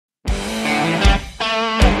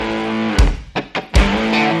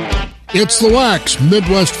It's the Wax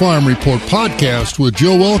Midwest Farm Report podcast with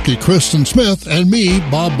Joe Welke, Kristen Smith, and me,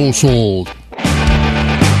 Bob Bosold.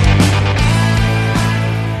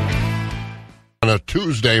 On a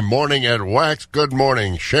Tuesday morning at Wax, good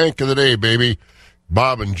morning. Shank of the day, baby.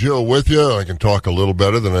 Bob and Jill with you. I can talk a little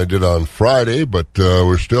better than I did on Friday, but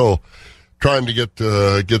we're still trying to get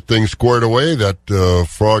things squared away. That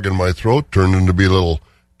frog in my throat turned into be a little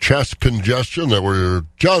chest congestion that we're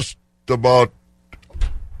just about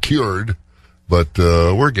cured, but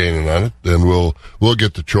we're gaining on it, and we'll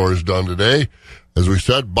get the chores done today. As we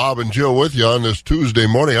said, Bob and Jill with you on this Tuesday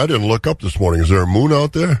morning. I didn't look up this morning. Is there a moon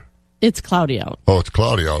out there? It's cloudy out. Oh, it's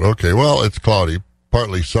cloudy out. Okay, well, it's cloudy,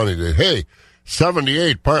 partly sunny today. Hey,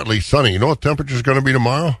 78, partly sunny. You know what temperature's going to be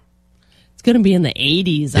tomorrow? It's going to be in the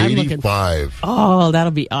 80s. 85. Oh, that'll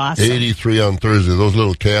be awesome. 83 on Thursday. Those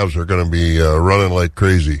little calves are going to be running like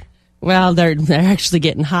crazy. Well, they're actually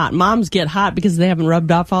getting hot. Moms get hot because they haven't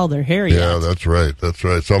rubbed off all their hair yet. Yeah, that's right. That's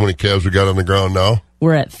right. So how many calves we got on the ground now?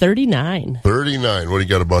 We're at 39. 39. What, do you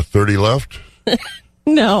got, about 30 left?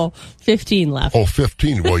 No, 15 left. Oh,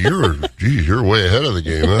 15. Well, you're way ahead of the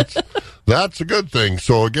game. That's a good thing.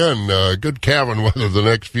 So, again, good calving weather the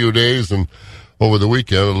next few days, and over the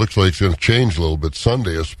weekend, it looks like it's going to change a little bit.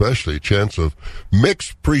 Sunday, especially, chance of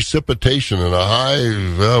mixed precipitation and a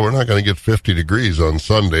high. Well, we're not going to get 50 degrees on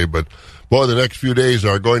Sunday, but, boy, the next few days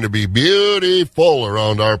are going to be beautiful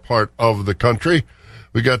around our part of the country.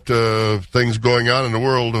 We got things going on in the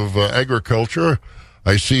world of agriculture.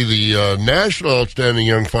 I see the National Outstanding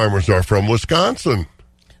Young Farmers are from Wisconsin.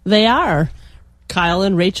 They are. Kyle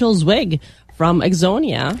and Rachel Zwig from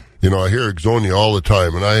Ixonia. You know, I hear Ixonia all the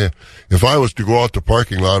time, and if I was to go out the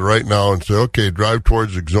parking lot right now and say, okay, drive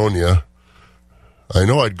towards Ixonia, I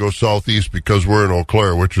know I'd go southeast because we're in Eau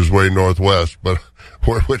Claire, which is way northwest, but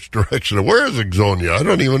which direction? Where is Ixonia? I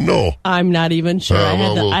don't even know. I'm not even sure.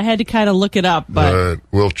 I had to kind of look it up. But all right,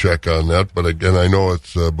 we'll check on that. But again, I know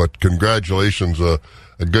it's, but congratulations, a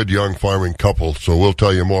good young farming couple. So we'll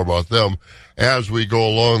tell you more about them as we go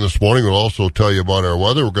along this morning. We'll also tell you about our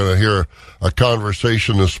weather. We're going to hear a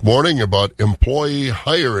conversation this morning about employee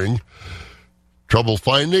hiring, trouble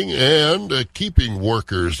finding, and keeping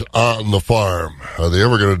workers on the farm. Are they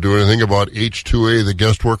ever going to do anything about H-2A, the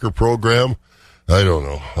guest worker program? I don't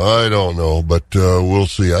know, but we'll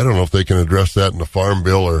see. I don't know if they can address that in the farm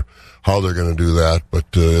bill or how they're going to do that, but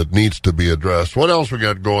it needs to be addressed. What else we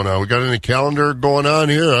got going on? We got any calendar going on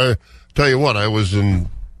here? I tell you what, I was in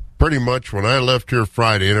pretty much when I left here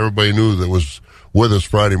Friday, and everybody knew that was with us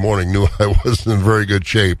Friday morning, knew I wasn't in very good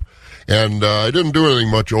shape. And I didn't do anything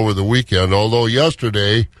much over the weekend, although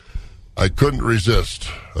yesterday I couldn't resist.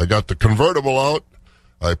 I got the convertible out.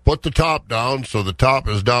 I put the top down, so the top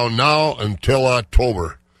is down now until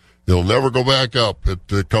October. It'll never go back up.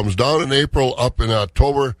 It comes down in April, up in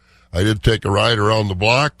October. I did take a ride around the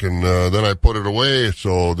block, and then I put it away,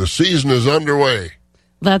 so the season is underway.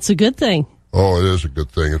 That's a good thing. Oh, it is a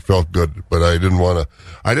good thing. It felt good, but I didn't want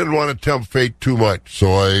to tempt fate too much,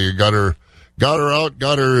 so I got her out,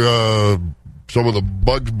 got her some of the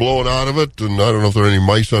bugs blowing out of it, and I don't know if there are any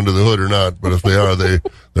mice under the hood or not, but if they are,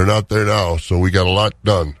 they're not there now, so we got a lot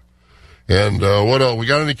done. And what else? We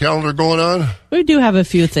got any calendar going on? We do have a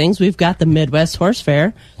few things. We've got the Midwest Horse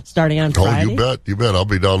Fair starting on Friday. Oh, you bet. I'll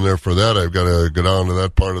be down there for that. I've got to go down to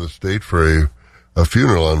that part of the state for a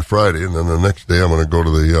funeral on Friday, and then the next day I'm going to go to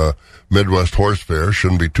the Midwest Horse Fair.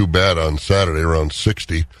 Shouldn't be too bad on Saturday, around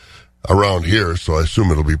 60 around here, so I assume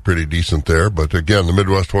it'll be pretty decent there. But again, the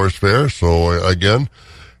Midwest Horse Fair, so again,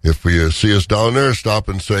 if you see us down there, stop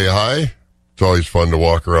and say hi. It's always fun to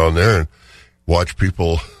walk around there and watch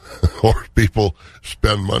people horse people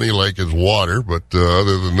spend money like it's water, but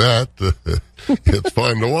other than that, it's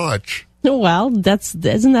fun to watch. Well,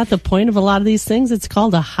 isn't that the point of a lot of these things? It's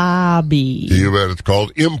called a hobby. You bet. It's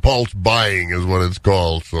called impulse buying is what it's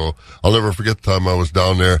called. So I'll never forget the time I was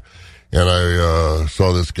down there, and I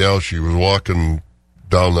saw this gal. She was walking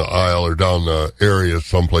down the aisle or down the area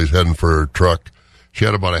someplace heading for her truck. She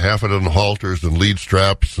had about a half a dozen halters and lead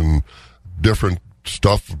straps and different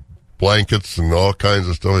stuff, blankets and all kinds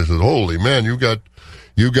of stuff. I said, holy man, you got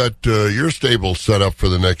your stable set up for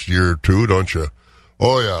the next year or two, don't you?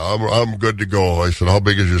 Oh, yeah, I'm good to go. I said, how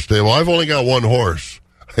big is your stable? I've only got one horse.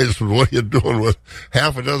 I said, what are you doing with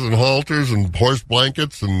half a dozen halters and horse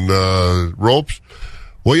blankets and ropes?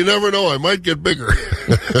 Well, you never know. I might get bigger.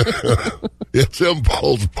 It's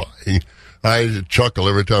impulse buying. I chuckle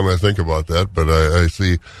every time I think about that, but I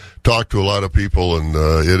talk to a lot of people,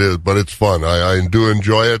 and but it's fun. I do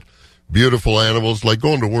enjoy it. Beautiful animals, like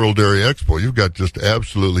going to World Dairy Expo. You've got just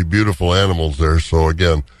absolutely beautiful animals there. So,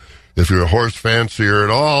 again, if you're a horse fancier at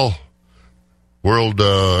all,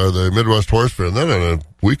 the Midwest Horse Fair. And then in a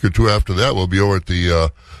week or two after that, we'll be over at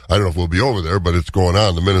the, I don't know if we'll be over there, but it's going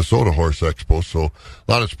on, the Minnesota Horse Expo. So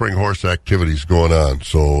a lot of spring horse activities going on.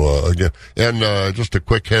 So, again, and just a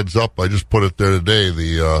quick heads up, I just put it there today,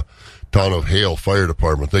 the town of Hale Fire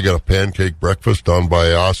Department. They got a pancake breakfast down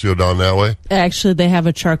by Osseo down that way. Actually, they have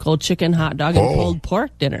a charcoal chicken, hot dog, and pulled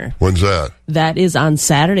pork dinner. When's that? That is on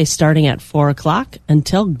Saturday, starting at 4 o'clock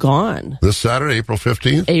until gone. This Saturday, April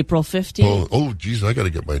 15th? April 15th. Oh, geez, I got to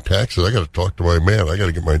get my taxes. I got to talk to my man. I got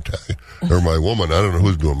to get my or my woman. I don't know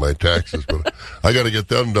who's doing my taxes, but I got to get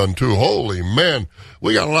them done too. Holy man,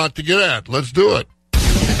 we got a lot to get at. Let's do it.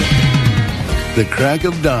 The crack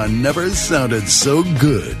of dawn never sounded so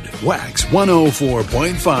good. Wax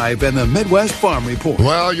 104.5 and the Midwest Farm Report.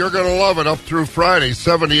 Well, you're going to love it up through Friday.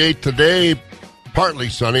 78 today, partly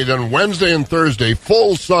sunny. Then Wednesday and Thursday,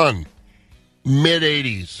 full sun,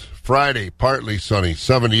 mid-80s. Friday, partly sunny,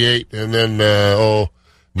 78. And then,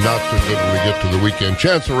 not so good when we get to the weekend.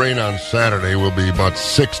 Chance of rain on Saturday will be about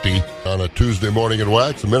 60 on a Tuesday morning at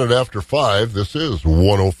Wax. A minute after 5, this is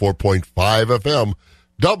 104.5 FM.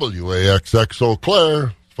 WAXX Eau Claire.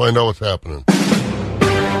 Let's find out what's happening.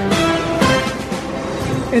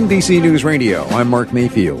 NBC News Radio, I'm Mark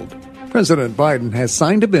Mayfield. President Biden has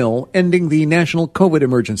signed a bill ending the national COVID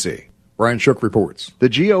emergency. Brian Shook reports. The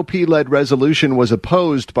GOP-led resolution was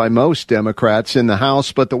opposed by most Democrats in the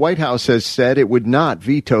House, but the White House has said it would not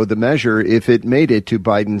veto the measure if it made it to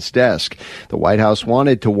Biden's desk. The White House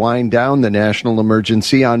wanted to wind down the national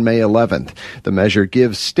emergency on May 11th. The measure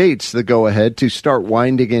gives states the go-ahead to start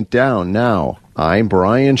winding it down now. I'm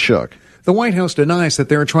Brian Shook. The White House denies that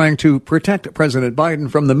they're trying to protect President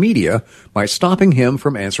Biden from the media by stopping him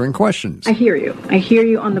from answering questions. I hear you. I hear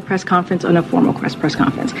you on the press conference, on a formal press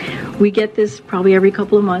conference. We get this probably every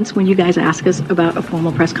couple of months when you guys ask us about a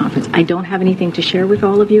formal press conference. I don't have anything to share with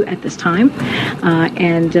all of you at this time,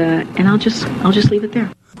 and I'll just leave it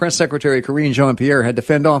there. Press Secretary Karine Jean-Pierre had to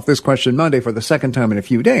fend off this question Monday for the second time in a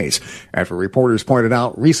few days, after reporters pointed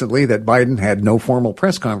out recently that Biden had no formal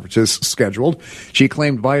press conferences scheduled. She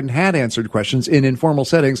claimed Biden had answered questions in informal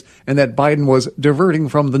settings and that Biden was diverting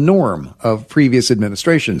from the norm of previous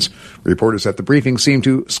administrations. Reporters at the briefing seemed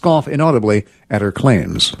to scoff inaudibly at her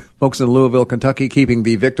claims. Folks in Louisville, Kentucky, keeping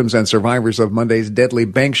the victims and survivors of Monday's deadly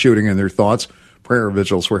bank shooting in their thoughts. Prayer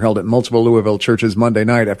vigils were held at multiple Louisville churches Monday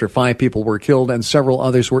night after 5 people were killed and several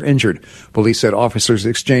others were injured. Police said officers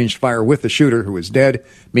exchanged fire with the shooter, who is dead.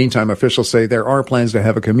 Meantime, officials say there are plans to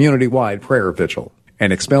have a community-wide prayer vigil.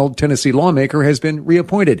 An expelled Tennessee lawmaker has been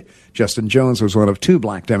reappointed. Justin Jones was one of 2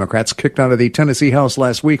 black Democrats kicked out of the Tennessee House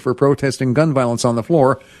last week for protesting gun violence on the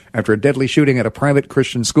floor after a deadly shooting at a private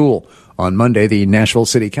Christian school. On Monday, the Nashville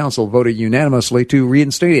City Council voted unanimously to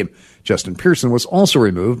reinstate him. Justin Pearson was also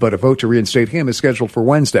removed, but a vote to reinstate him is scheduled for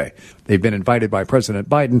Wednesday. They've been invited by President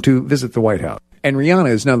Biden to visit the White House. And Rihanna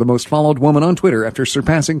is now the most followed woman on Twitter after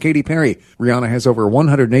surpassing Katy Perry. Rihanna has over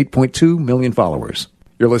 108.2 million followers.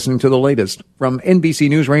 You're listening to the latest from NBC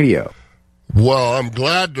News Radio. Well, I'm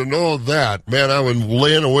glad to know that. Man, I was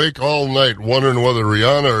laying awake all night wondering whether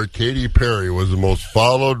Rihanna or Katy Perry was the most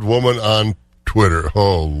followed woman on Twitter.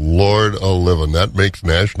 Oh, Lord a-livin'. That makes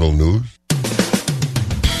national news.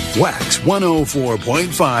 Wax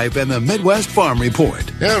 104.5 and the Midwest Farm Report.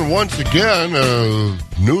 And once again,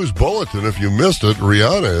 news bulletin, if you missed it,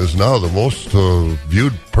 Rihanna is now the most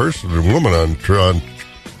viewed person and woman on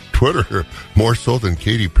Twitter, more so than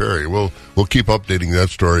Katy Perry. We'll keep updating that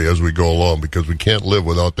story as we go along because we can't live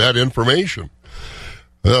without that information.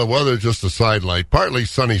 Weather, just a sidelight. Partly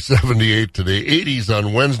sunny, 78 today. 80s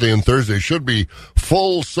on Wednesday and Thursday. Should be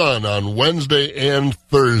full sun on Wednesday and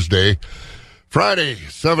Thursday. Friday,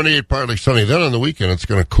 78, partly sunny. Then on the weekend, it's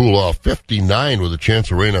going to cool off. 59 with a chance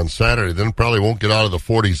of rain on Saturday. Then probably won't get out of the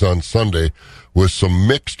 40s on Sunday with some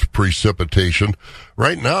mixed precipitation.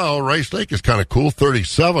 Right now, Rice Lake is kind of cool,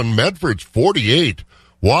 37. Medford's 48.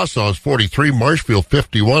 Wausau's 43. Marshfield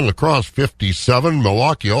 51. La Crosse 57.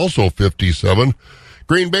 Milwaukee also 57.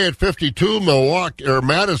 Green Bay at 52.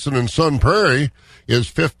 Madison and Sun Prairie is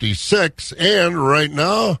 56. And right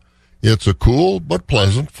now, it's a cool but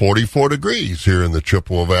pleasant 44 degrees here in the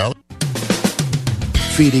Chippewa Valley.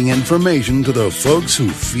 Feeding information to the folks who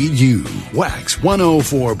feed you. Wax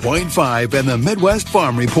 104.5 and the Midwest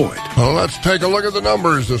Farm Report. Well, let's take a look at the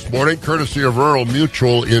numbers this morning, courtesy of Rural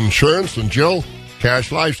Mutual Insurance. And Jill,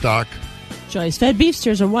 cash livestock. Choice fed beef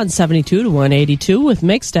steers are 172 to 182 with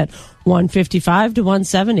mixed at 155 to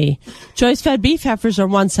 170. Choice fed beef heifers are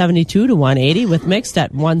 172 to 180 with mixed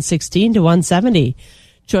at 116 to 170.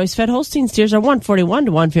 Choice-fed Holstein steers are 141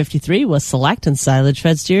 to 153 with select and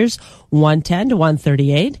silage-fed steers 110 to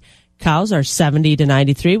 138. Cows are 70 to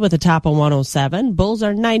 93 with a top of 107. Bulls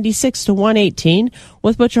are 96 to 118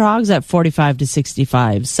 with butcher hogs at 45 to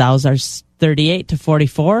 65. Sows are 38 to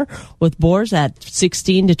 44 with boars at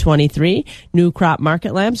 16 to 23. New crop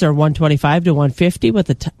market lambs are 125 to 150 with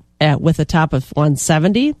a top of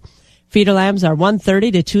 170. Feeder lambs are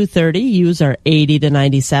 130 to 230. Ewes are 80 to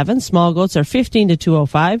 97. Small goats are 15 to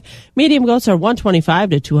 205. Medium goats are 125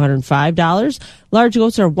 to $205. Large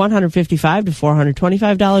goats are 155 to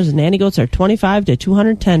 $425, and nanny goats are 25 to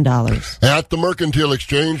 $210. At the Mercantile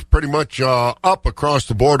Exchange, pretty much up across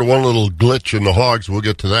the board. One little glitch in the hogs. We'll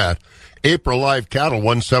get to that. April live cattle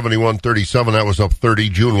 171.37. That was up 30.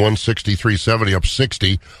 June 163.70, up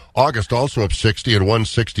 60. August also up 60 at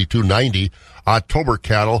 162.90. October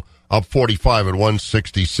cattle up 45 at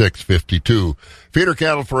 166.52. Feeder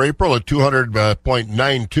cattle for April at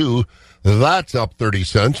 200.92. That's up 30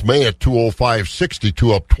 cents. May at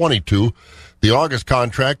 205.62, up 22. The August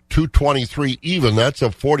contract 223 even. That's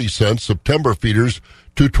up 40 cents. September feeders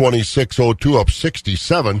 226.02, up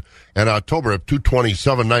 67. And October at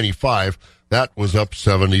 227.95. That was up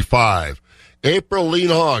 75. April lean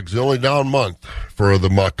hogs, the only down month for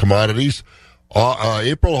the commodities.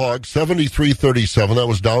 April hog 73.37. That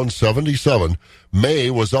was down 77. May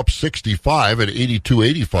was up 65 at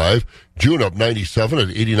 82.85. June up 97 at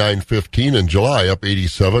 89.15, and July up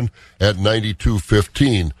 87 at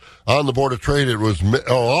 92.15. On the Board of Trade, it was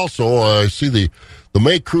also I see the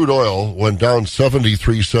May crude oil went down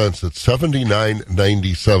 73 cents at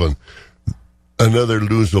 79.97. Another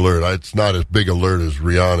news alert. It's not as big alert as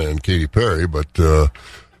Rihanna and Katy Perry, but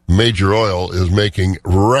Major Oil is making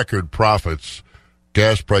record profits.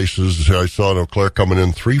 Gas prices, I saw in Eau Claire coming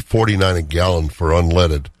in $3.49 a gallon for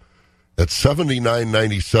unleaded. That's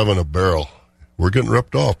 $79.97 a barrel. We're getting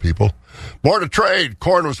ripped off, people. Board of Trade,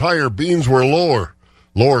 corn was higher, beans were lower.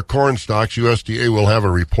 Lower corn stocks. USDA will have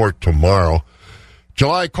a report tomorrow.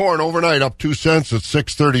 July corn overnight up 2 cents at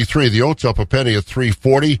 6.33. The oats up a penny at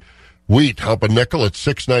 3.40. Wheat up a nickel at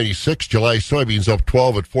 6.96. July soybeans up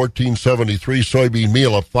 12 at 14.73. Soybean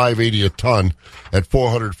meal up 5.80 a ton at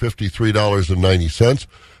 $453.90.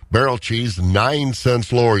 Barrel cheese 9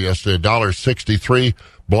 cents lower yesterday, $1.63.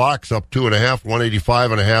 Blocks up 2.5,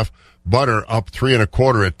 185.5. Butter up 3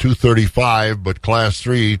 1/4 at 2.35. But Class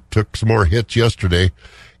 3 took some more hits yesterday.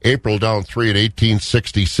 April down 3 at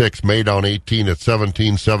 18.66. May down 18 at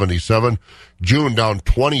 17.77. June down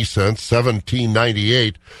 20 cents,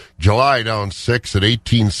 17.98. July down 6 at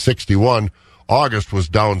 18.61. August was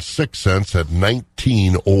down 6 cents at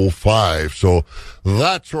 19.05. So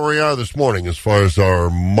that's where we are this morning as far as our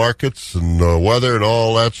markets and weather and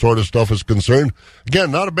all that sort of stuff is concerned.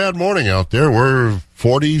 Again, not a bad morning out there. We're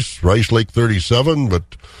 40s, Rice Lake 37, but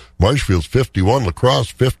Marshfield's 51, La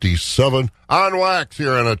Crosse 57. On wax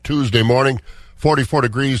here on a Tuesday morning, 44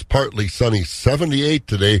 degrees, partly sunny, 78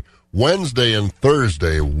 today. Wednesday and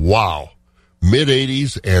Thursday, wow.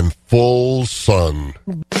 Mid-80s and full sun.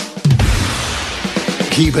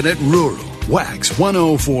 Keeping it rural. Wax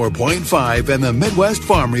 104.5 and the Midwest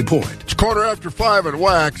Farm Report. It's 5:15 at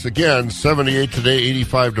Wax. Again, 78 today,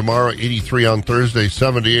 85 tomorrow, 83 on Thursday,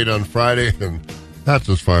 78 on Friday. And that's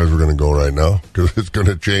as far as we're going to go right now because it's going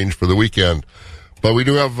to change for the weekend. But we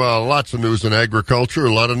do have lots of news in agriculture,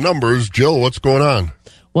 a lot of numbers. Jill, what's going on?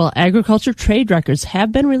 Well, agriculture trade records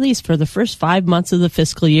have been released for the first 5 months of the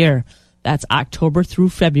fiscal year. That's October through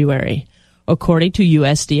February. According to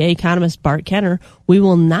USDA economist Bart Kenner, we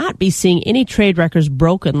will not be seeing any trade records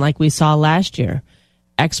broken like we saw last year.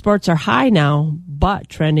 Exports are high now, but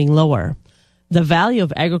trending lower. The value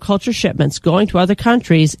of agriculture shipments going to other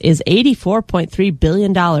countries is $84.3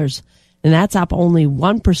 billion, and that's up only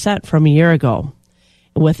 1% from a year ago.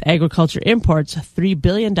 With agriculture imports $3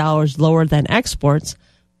 billion lower than exports,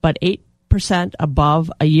 but 8% above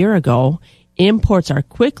a year ago, imports are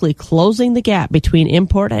quickly closing the gap between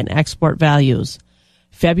import and export values.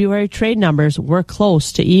 February trade numbers were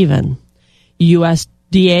close to even.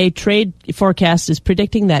 USDA trade forecast is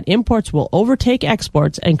predicting that imports will overtake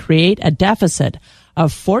exports and create a deficit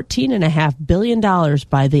of $14.5 billion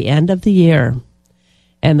by the end of the year.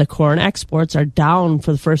 And the corn exports are down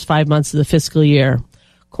for the first 5 months of the fiscal year.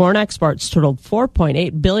 Corn exports totaled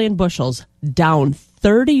 4.8 billion bushels, down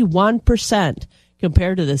 31%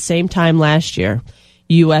 compared to the same time last year.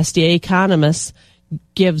 USDA economists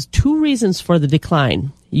gives two reasons for the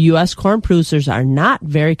decline. U.S. corn producers are not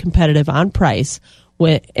very competitive on price,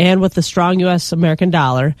 with the strong U.S. American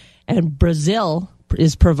dollar, and Brazil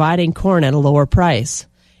is providing corn at a lower price.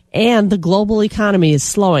 And the global economy is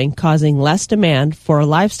slowing, causing less demand for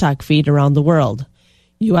livestock feed around the world.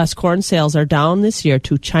 U.S. corn sales are down this year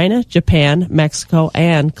to China, Japan, Mexico,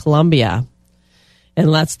 and Colombia. And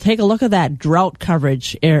let's take a look at that drought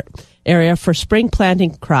coverage area for spring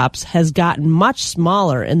planting crops has gotten much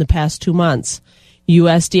smaller in the past 2 months.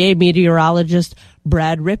 USDA meteorologist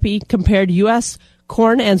Brad Rippey compared U.S.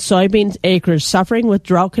 corn and soybean acres suffering with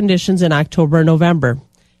drought conditions in October and November.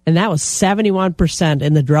 And that was 71%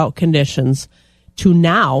 in the drought conditions to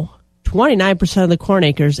now 29% of the corn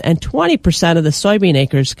acres and 20% of the soybean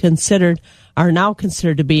acres are now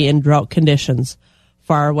considered to be in drought conditions.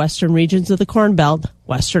 Far western regions of the Corn Belt,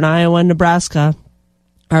 western Iowa and Nebraska,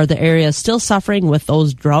 are the areas still suffering with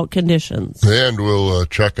those drought conditions. And we'll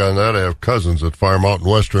check on that. I have cousins that farm out in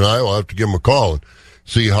western Iowa. I'll have to give them a call and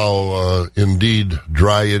see how indeed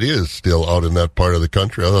dry it is still out in that part of the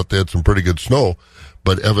country. I thought they had some pretty good snow,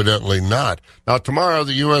 but evidently not. Now, tomorrow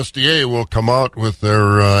the USDA will come out with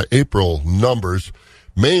their April numbers.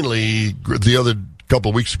 Mainly, the other couple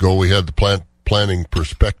of weeks ago, we had the planting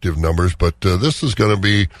perspective numbers, but this is going to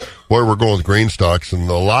be where we're going with grain stocks, and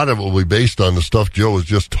a lot of it will be based on the stuff Joe was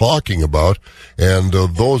just talking about, and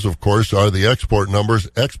those, of course, are the export numbers,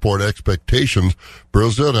 export expectations.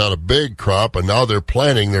 Brazil had a big crop, and now they're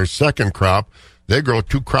planting their second crop. They grow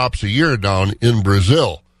 2 crops a year down in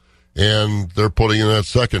Brazil, and they're putting in that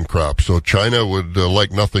second crop. So China would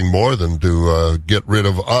like nothing more than to get rid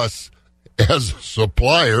of us as a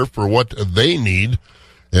supplier for what they need.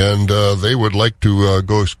 And they would like to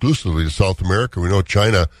go exclusively to South America. We know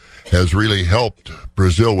China has really helped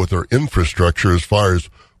Brazil with their infrastructure as far as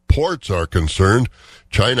ports are concerned.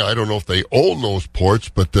 China, I don't know if they own those ports,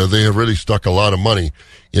 but they have really stuck a lot of money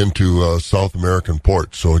into South American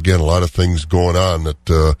ports. So, again, a lot of things going on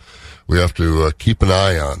that we have to keep an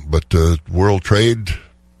eye on. But world trade,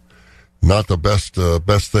 not the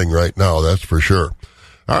best thing right now, that's for sure.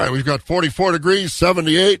 All right, we've got 44 degrees,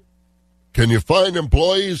 78. Can you find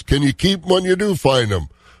employees? Can you keep them when you do find them?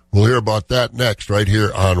 We'll hear about that next right here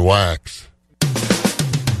on Wax.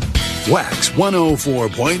 Wax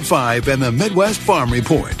 104.5 and the Midwest Farm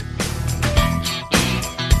Report.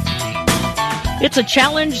 It's a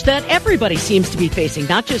challenge that everybody seems to be facing,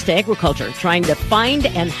 not just agriculture, trying to find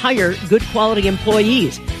and hire good quality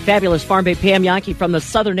employees. Fabulous farm babe Pam Yankee from the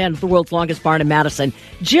southern end of the world's longest barn in Madison.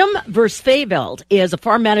 Jim Versfeveld is a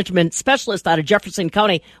farm management specialist out of Jefferson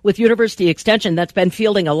County with University Extension that's been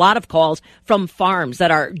fielding a lot of calls from farms that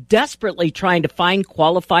are desperately trying to find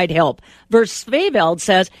qualified help. Versfeveld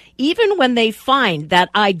says even when they find that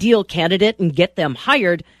ideal candidate and get them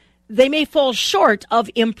hired, they may fall short of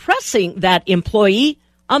impressing that employee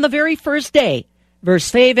on the very first day.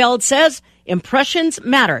 Versfeveld says impressions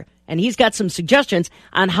matter, and he's got some suggestions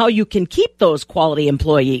on how you can keep those quality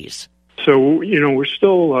employees. So, we're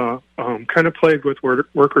still kind of plagued with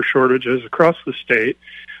worker shortages across the state.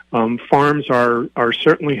 Farms are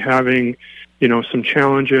certainly having, some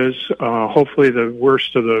challenges. Hopefully the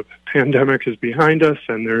worst of the pandemic is behind us,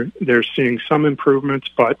 and they're seeing some improvements,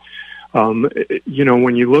 but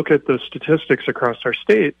when you look at the statistics across our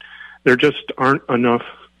state, there just aren't enough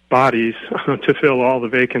bodies to fill all the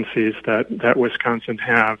vacancies that Wisconsin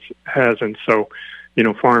has. And so,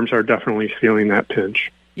 farms are definitely feeling that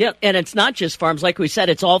pinch. Yeah, and it's not just farms. Like we said,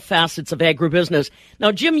 it's all facets of agribusiness.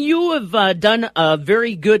 Now, Jim, you have done a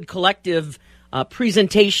very good collective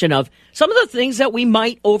presentation of some of the things that we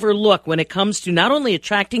might overlook when it comes to not only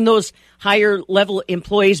attracting those higher-level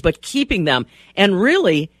employees, but keeping them. And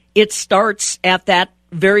really, it starts at that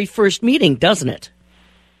very first meeting, doesn't it?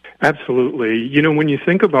 Absolutely. When you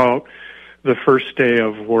think about the first day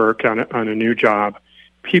of work on a new job,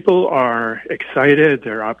 people are excited,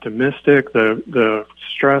 they're optimistic, the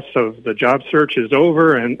stress of the job search is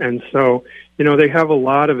over, and so, they have a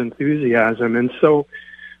lot of enthusiasm. And so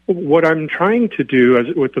what I'm trying to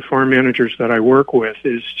do with the farm managers that I work with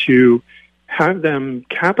is to have them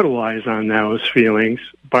capitalize on those feelings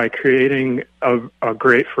by creating a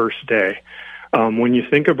great first day. When you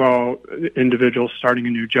think about individuals starting a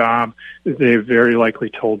new job, they've very likely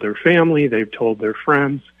told their family, they've told their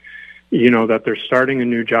friends, that they're starting a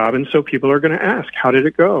new job. And so people are going to ask, how did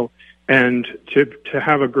it go? And to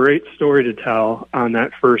have a great story to tell on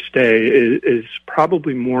that first day is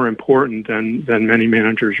probably more important than many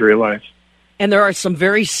managers realize. And there are some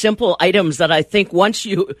very simple items that I think once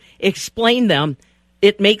you explain them,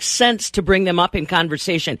 it makes sense to bring them up in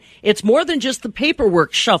conversation. It's more than just the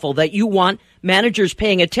paperwork shuffle that you want managers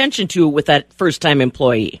paying attention to with that first-time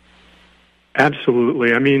employee.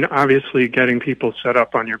 Absolutely. I mean, obviously, getting people set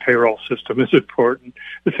up on your payroll system is important.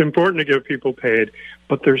 It's important to get people paid,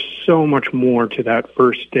 but there's so much more to that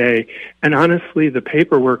first day. And honestly, the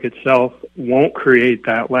paperwork itself won't create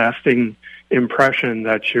that lasting impression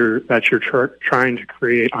that you're trying to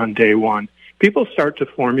create on day one. People start to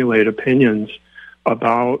formulate opinions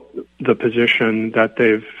about the position that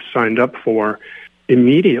they've signed up for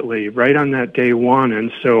immediately, right on that day one.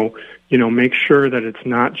 And so, make sure that it's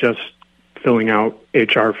not just filling out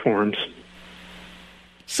HR forms.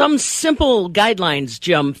 Some simple guidelines,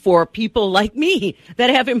 Jim, for people like me that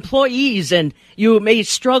have employees and you may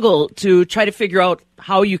struggle to try to figure out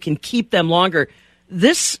how you can keep them longer.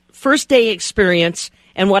 This first day experience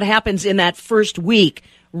and what happens in that first week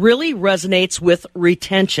really resonates with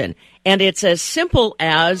retention. And it's as simple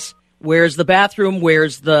as where's the bathroom,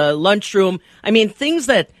 where's the lunchroom. I mean, things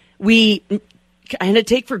that we kind of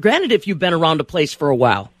take for granted if you've been around a place for a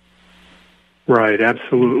while. Right,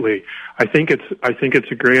 absolutely. I think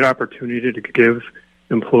it's a great opportunity to give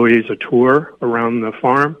employees a tour around the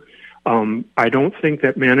farm. I don't think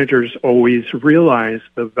that managers always realize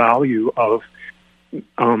the value of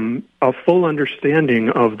a full understanding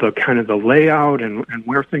of the kind of the layout and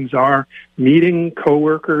where things are, meeting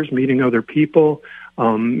coworkers, meeting other people,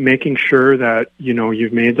 making sure that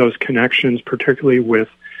you've made those connections, particularly with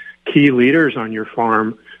key leaders on your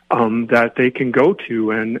farm, that they can go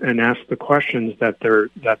to and ask the questions that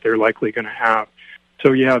they're likely going to have.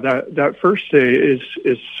 So yeah, that first day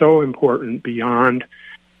is so important beyond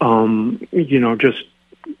just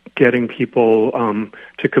getting people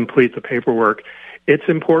to complete the paperwork. It's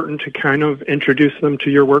important to kind of introduce them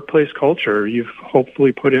to your workplace culture. You've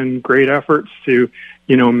hopefully put in great efforts to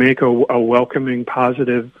make a welcoming,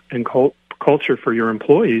 positive and culture for your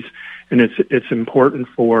employees. And it's important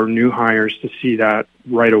for new hires to see that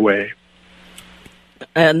right away.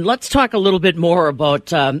 And let's talk a little bit more about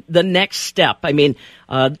the next step. I mean,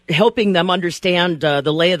 helping them understand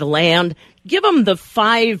the lay of the land. Give them the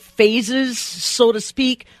 5 phases, so to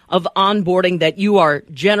speak, of onboarding that you are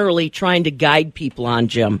generally trying to guide people on,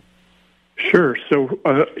 Jim. Sure. So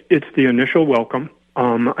it's the initial welcome.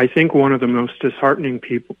 I think one of the most disheartening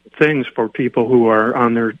things for people who are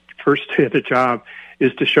on their first day of the job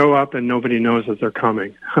is to show up and nobody knows that they're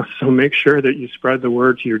coming. So make sure that you spread the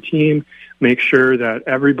word to your team. Make sure that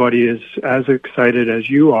everybody is as excited as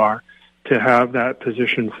you are to have that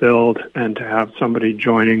position filled and to have somebody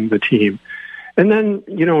joining the team. And then,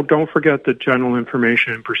 don't forget the general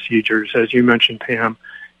information and procedures. As you mentioned, Pam,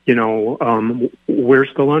 where's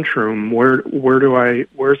the lunchroom? Where's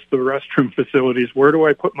the restroom facilities? Where do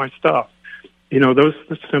I put my stuff? Those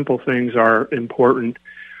simple things are important.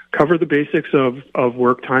 Cover the basics of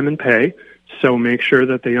work time and pay. So make sure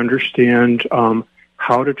that they understand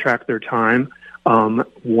how to track their time,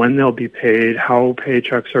 when they'll be paid, how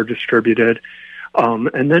paychecks are distributed,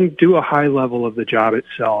 and then do a high level of the job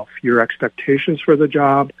itself, your expectations for the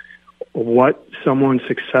job, what someone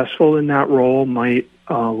successful in that role might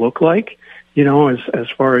look like, as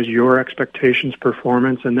far as your expectations,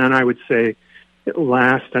 performance. And then I would say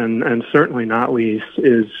last and certainly not least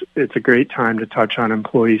is it's a great time to touch on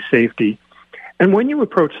employee safety. And when you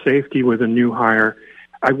approach safety with a new hire,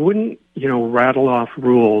 I wouldn't, rattle off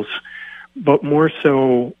rules, but more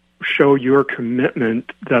so show your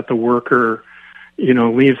commitment that the worker,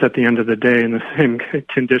 leaves at the end of the day in the same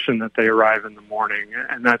condition that they arrive in the morning.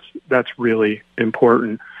 And that's really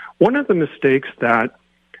important. One of the mistakes that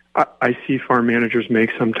I see farm managers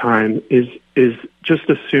make sometimes is just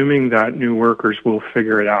assuming that new workers will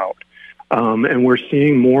figure it out. And we're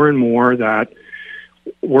seeing more and more that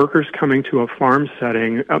workers coming to a farm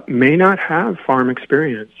setting may not have farm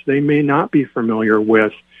experience. They may not be familiar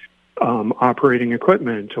with operating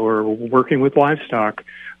equipment or working with livestock.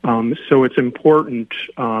 So it's important.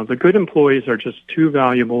 The good employees are just too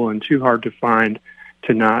valuable and too hard to find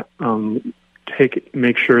to not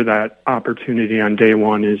make sure that opportunity on day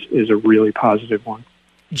one is a really positive one.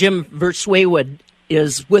 Jim Verswaywood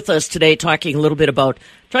is with us today talking a little bit about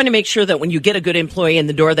trying to make sure that when you get a good employee in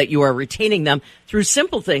the door that you are retaining them through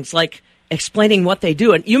simple things like explaining what they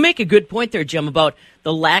do. And you make a good point there, Jim, about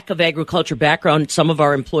the lack of agriculture background some of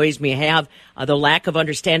our employees may have, the lack of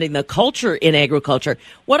understanding the culture in agriculture.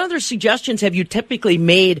 What other suggestions have you typically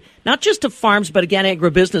made, not just to farms, but again,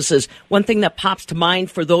 agribusinesses? One thing that pops to mind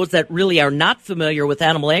for those that really are not familiar with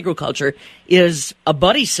animal agriculture is a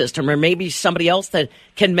buddy system or maybe somebody else that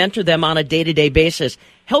can mentor them on a day-to-day basis.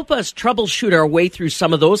 Help us troubleshoot our way through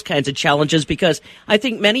some of those kinds of challenges, because I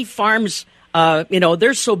think many farms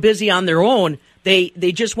they're so busy on their own, they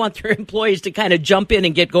just want their employees to kind of jump in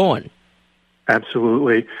and get going.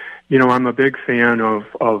 Absolutely. I'm a big fan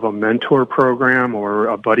of a mentor program or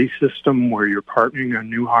a buddy system where you're partnering a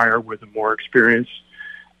new hire with a more experienced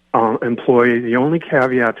employee. The only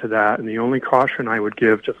caveat to that and the only caution I would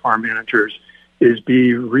give to farm managers is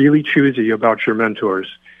be really choosy about your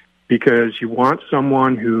mentors, because you want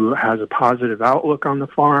someone who has a positive outlook on the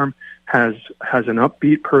farm, has an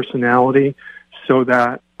upbeat personality, so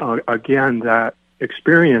that, again, that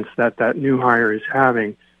experience that new hire is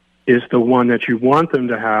having is the one that you want them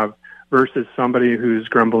to have versus somebody who's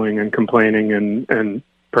grumbling and complaining and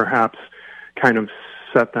perhaps kind of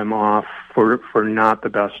set them off for not the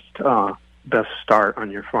best start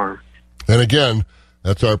on your farm. And again,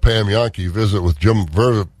 that's our Pam Yankee visit with Jim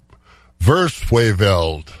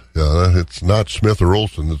Versweveld. It's not Smith or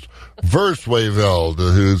Olson. It's Versweveld,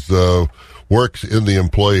 who's works in the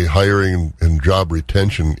employee hiring and job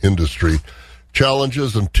retention industry.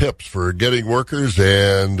 Challenges and tips for getting workers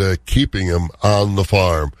and keeping them on the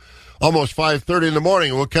farm. Almost 5:30 in the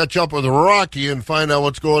morning. We'll catch up with Rocky and find out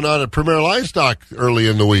what's going on at Premier Livestock early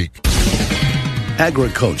in the week.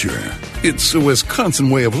 Agriculture. It's a Wisconsin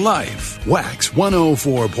way of life. Wax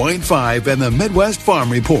 104.5 and the Midwest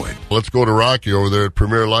Farm Report. Let's go to Rocky over there at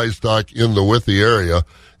Premier Livestock in the Withee area.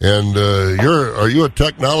 And are you a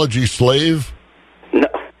technology slave? No.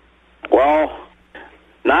 Well,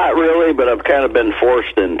 not really, but I've kind of been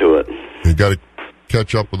forced into it. You got to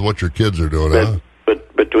catch up with what your kids are doing, huh?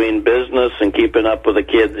 But between business and keeping up with the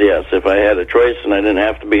kids, yes. If I had a choice and I didn't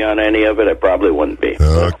have to be on any of it, I probably wouldn't be.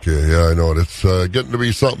 Okay, yeah, I know it. It's getting to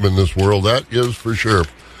be something in this world, that is for sure.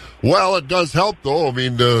 Well, it does help, though. I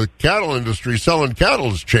mean, the cattle industry, selling cattle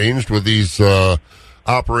has changed with these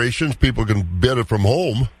operations. People can bid it from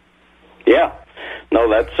home. Yeah. No,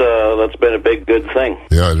 that's been a big, good thing.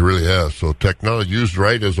 Yeah, it really has. So technology used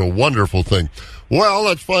right is a wonderful thing. Well,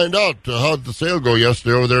 let's find out. How did the sale go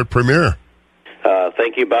yesterday over there at Premier?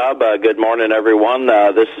 Thank you, Bob. Good morning, everyone.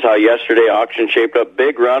 This is how yesterday auction shaped up.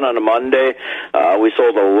 Big run on a Monday. We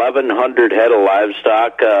sold 1,100 head of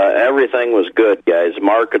livestock. Everything was good, guys.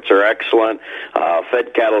 Markets are excellent.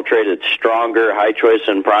 Fed cattle traded stronger. High choice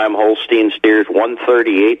and prime Holstein steers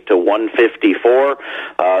 138 to 154.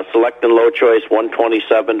 Select and low choice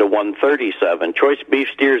 127 to 137. Choice beef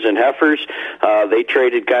steers and heifers, they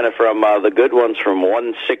traded kind of from the good ones from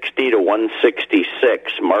 160 to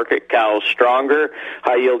 166. Market cows stronger.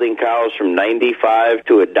 High-yielding cows from 95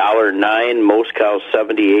 to $1.09. Most cows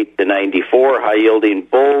 78 to 94. High-yielding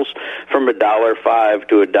bulls from $1.05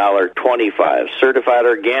 to $1.25. Certified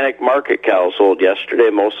organic market cows sold yesterday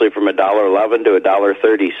mostly from $1.11 to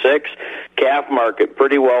 $1.36. Calf market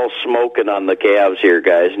pretty well smoking on the calves here,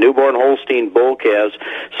 guys. Newborn Holstein bull calves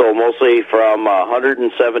sold mostly from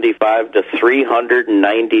 $175 to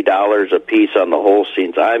 $390 a piece on the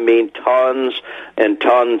Holsteins. I mean, tons and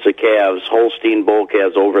tons of calves. Holstein bull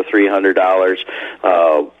calves over $300.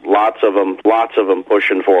 Lots of them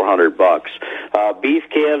pushing $400. Beef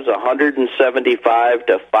calves $175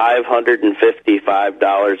 to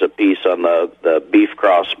 $555 a piece on the beef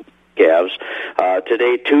cross calves.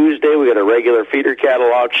 Today, Tuesday, we got a regular feeder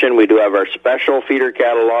cattle auction. We do have our special feeder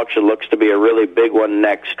cattle auction. Looks to be a really big one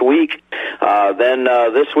next week. Then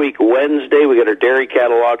this week, Wednesday, we got our dairy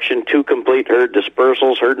cattle auction. 2 complete herd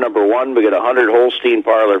dispersals. Herd number 1, we got 100 Holstein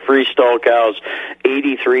parlor freestall cows,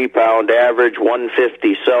 83-pound average,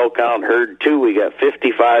 150 cell count. Herd 2, we got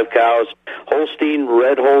 55 cows. Holstein,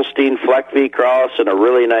 red Holstein, Fleck V cross, and a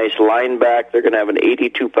really nice lineback. They're going to have an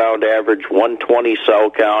 82-pound average, 120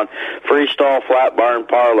 cell count. Freestall flat barn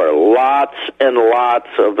parlor, lots and lots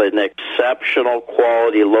of an exceptional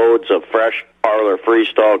quality loads of fresh parlor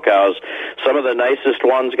freestall cows. Some of the nicest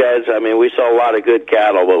ones, guys. I mean, we saw a lot of good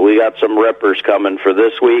cattle, but we got some rippers coming for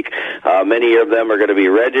this week. Many of them are going to be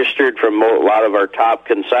registered from a lot of our top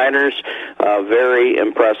consigners. Very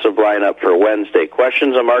impressive lineup for Wednesday.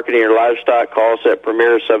 Questions on marketing your livestock, call us at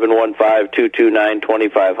Premier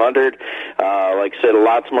 715-229-2500. Like I said,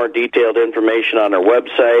 lots more detailed information on our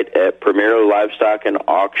website at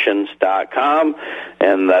PremierLivestockAndAuctions.com.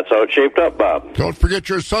 And that's how it shaped up, Bob. Don't forget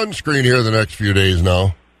your sunscreen here the next few days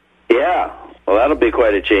now. Yeah. Well, that'll be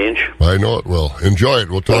quite a change. I know it will. Enjoy it.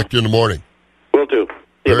 We'll talk to you in the morning. Will do.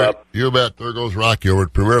 See you, Bob. You bet. There goes Rocky over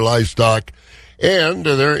at Premier Livestock. And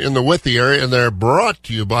they're in the Withee area, and they're brought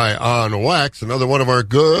to you by On Wax, another one of our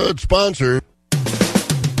good sponsors.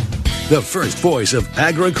 The first voice of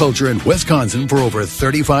agriculture in Wisconsin for over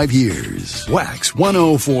 35 years. Wax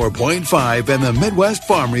 104.5 and the Midwest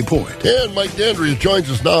Farm Report. And Mike Dandry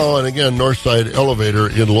joins us now. And again, Northside Elevator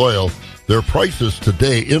in Loyal. Their prices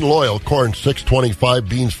today in Loyal: corn $6.25,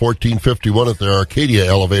 beans $14.51 at their Arcadia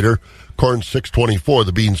Elevator. Corn $6.24,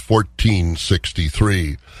 the beans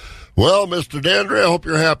 $14.63. Well, Mr. Dandry, I hope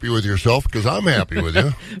you're happy with yourself, because I'm happy with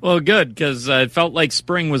you. Well, good, because it felt like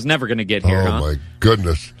spring was never going to get here, Oh, my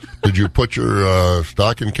goodness. Did you put your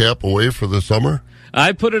stocking cap away for the summer?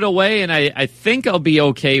 I put it away, and I think I'll be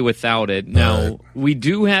okay without it. Now, we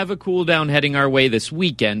do have a cool down heading our way this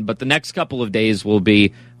weekend, but the next couple of days will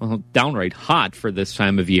be downright hot for this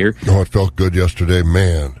time of year. Oh, it felt good yesterday,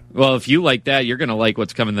 man. Well, if you like that, you're going to like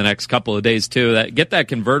what's coming the next couple of days, too. Get that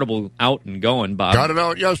convertible out and going, Bob. Got it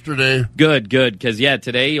out yesterday. Good, because,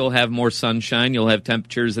 today you'll have more sunshine. You'll have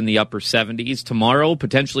temperatures in the upper 70s. Tomorrow,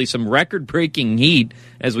 potentially some record-breaking heat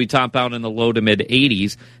as we top out in the low to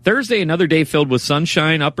mid-80s. Thursday, another day filled with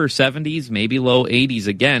sunshine, upper 70s, maybe low 80s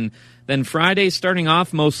again. Then Friday, starting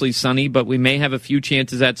off mostly sunny, but we may have a few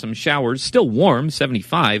chances at some showers. Still warm,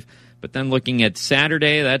 75. But then looking at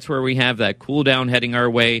Saturday, that's where we have that cool down heading our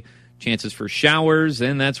way, chances for showers,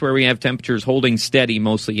 and that's where we have temperatures holding steady,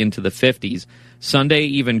 mostly into the 50s. Sunday,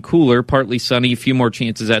 even cooler, partly sunny, a few more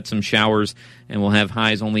chances at some showers, and we'll have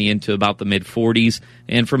highs only into about the mid-40s.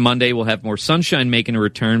 And for Monday, we'll have more sunshine making a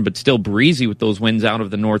return, but still breezy with those winds out of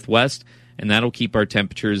the northwest, and that'll keep our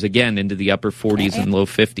temperatures, again, into the upper 40s and low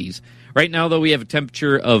 50s. Right now, though, we have a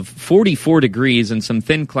temperature of 44 degrees and some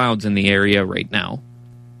thin clouds in the area right now.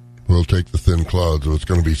 We'll take the thin clouds, so it's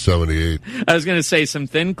going to be 78. I was going to say some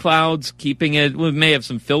thin clouds, keeping it. We may have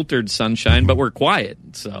some filtered sunshine, but we're quiet.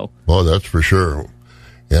 So. Oh, that's for sure.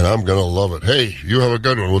 And I'm going to love it. Hey, you have a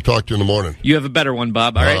good one. We'll talk to you in the morning. You have a better one,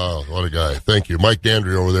 Bob. All right. Oh, what a guy. Thank you. Mike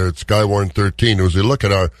Dandry over there at Skywarn 13. As we look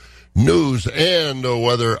at our news and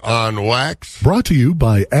weather on Wax. Brought to you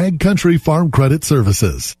by Ag Country Farm Credit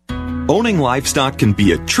Services. Owning livestock can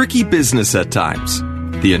be a tricky business at times.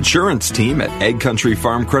 The insurance team at Ag Country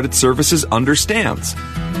Farm Credit Services understands,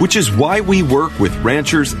 which is why we work with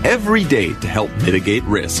ranchers every day to help mitigate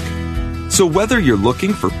risk. So whether you're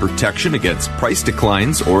looking for protection against price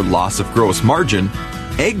declines or loss of gross margin,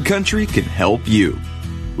 Ag Country can help you.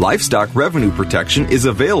 Livestock revenue protection is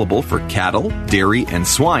available for cattle, dairy, and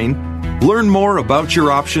swine. Learn more about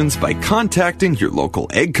your options by contacting your local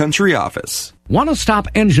Ag Country office. Want to stop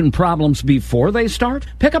engine problems before they start?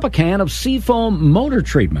 Pick up a can of Seafoam Motor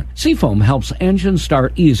Treatment. Seafoam helps engines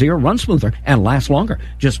start easier, run smoother, and last longer.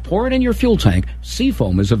 Just pour it in your fuel tank.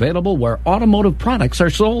 Seafoam is available where automotive products are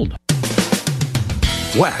sold.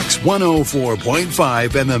 Wax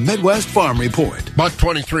 104.5 and the Midwest Farm Report. About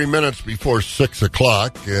 23 minutes before 6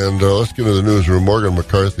 o'clock, and let's get into the newsroom. Morgan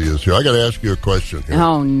McCarthy is here. I got to ask you a question here.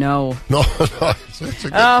 Oh, no. No, it's a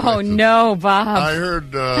good Oh, question. no, Bob. I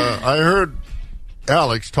heard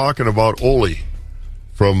Alex talking About Ole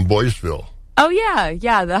from Boyceville. Oh,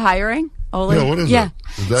 yeah, the hiring. Ole. Yeah, what is it?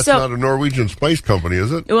 That's not a Norwegian spice company,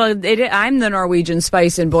 is it? Well, I'm the Norwegian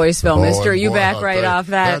spice in Boyceville, mister. You back right off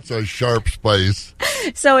that. That's a sharp spice.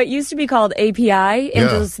 So it used to be called API,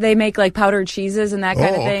 and they make like powdered cheeses and that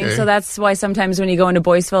kind of thing. Okay. So that's why sometimes when you go into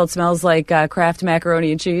Boyceville, it smells like Kraft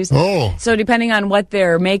macaroni and cheese. Oh. So depending on what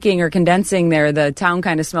they're making or condensing there, the town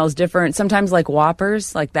kind of smells different. Sometimes like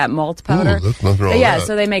Whoppers, like that malt powder. Ooh, that's nothing wrong But with that.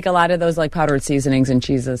 so they make a lot of those like powdered seasonings and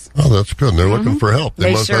cheeses. Oh, that's good. They're looking for help.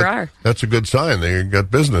 They sure are. That's a good sign. They got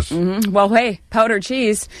business. Mm-hmm. Well, hey, powdered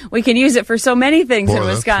cheese. We can use it for so many things in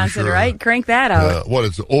Wisconsin, right? Crank that out. What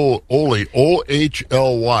is it? Ole?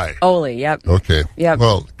 O-H-L-Y. Ole, yep. Okay. Yep.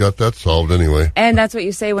 Well, got that solved anyway. And that's what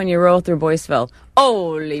you say when you roll through Boyceville.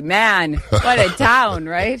 Holy man, what a town,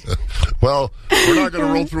 right? Well, we're not going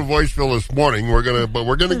to roll through Boyceville this morning. But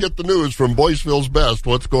we're going to get the news from Boyceville's best.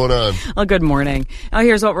 What's going on? Well, good morning. Now,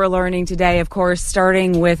 here's what we're learning today. Of course,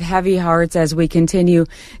 starting with heavy hearts as we continue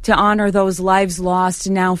to honor those lives lost.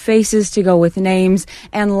 Now, faces to go with names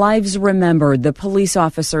and lives remembered. The police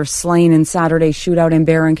officer slain in Saturday's shootout in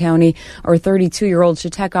Barron County, or 32-year-old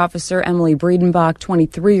Chetek officer Emily Breedenbach,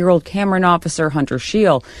 23-year-old Cameron officer Hunter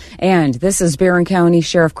Scheel, and this is Barron County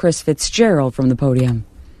Sheriff Chris Fitzgerald from the podium.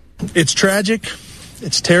 It's tragic.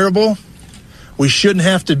 It's terrible. We shouldn't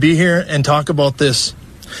have to be here and talk about this,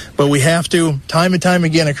 but we have to time and time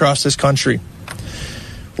again across this country.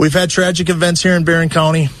 We've had tragic events here in Barron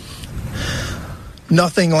County.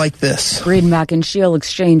 Nothing like this. Breedenbach and Scheel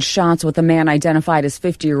exchanged shots with a man identified as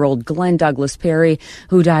 50-year-old Glenn Douglas Perry,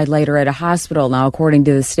 who died later at a hospital. Now, according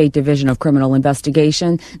to the State Division of Criminal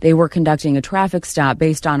Investigation, they were conducting a traffic stop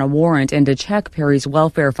based on a warrant and to check Perry's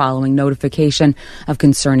welfare following notification of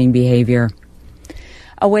concerning behavior.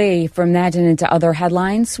 Away from that and into other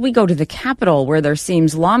headlines, we go to the Capitol, where there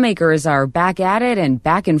seems lawmakers are back at it and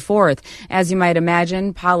back and forth. As you might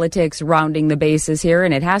imagine, politics rounding the bases here,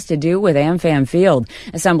 and it has to do with AmFam Field.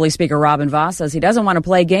 Assembly Speaker Robin Vos says he doesn't want to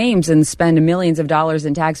play games and spend millions of dollars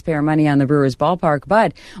in taxpayer money on the Brewers ballpark.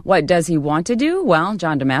 But what does he want to do? Well,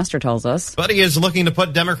 John DeMaster tells us. But he is looking to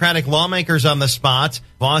put Democratic lawmakers on the spot.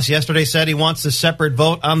 Vos yesterday said he wants a separate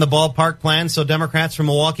vote on the ballpark plan so Democrats from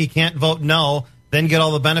Milwaukee can't vote no, then get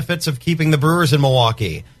all the benefits of keeping the Brewers in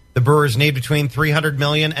Milwaukee. The Brewers need between $300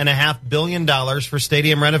 million and $500 million for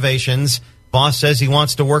stadium renovations. Vos says he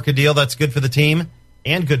wants to work a deal that's good for the team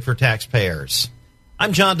and good for taxpayers.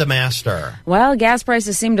 I'm John DeMaster. Well, gas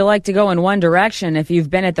prices seem to like to go in one direction. If you've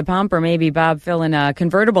been at the pump or maybe, Bob, filling a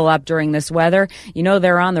convertible up during this weather, you know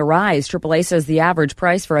they're on the rise. AAA says the average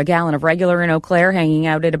price for a gallon of regular in Eau Claire hanging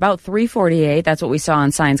out at about $3.48. That's what we saw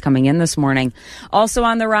on signs coming in this morning. Also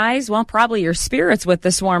on the rise, well, probably your spirits with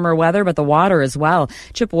this warmer weather, but the water as well.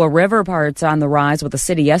 Chippewa River parts on the rise, with the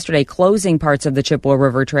city yesterday closing parts of the Chippewa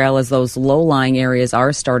River Trail as those low-lying areas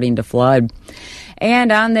are starting to flood.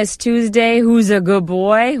 And on this Tuesday, who's a good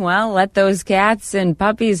boy? Well, let those cats and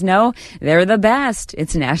puppies know they're the best.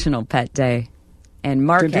 It's National Pet Day. And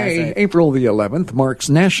Mark Today, has it. April the 11th, marks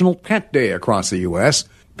National Pet Day across the U.S.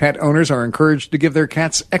 Pet owners are encouraged to give their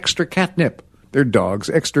cats extra catnip, their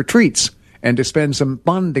dogs extra treats, and to spend some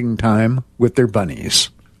bonding time with their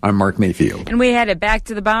bunnies. I'm Mark Mayfield. And we headed back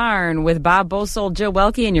to the barn with Bob Bosold, Joe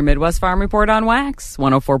Welke, and your Midwest Farm Report on Wax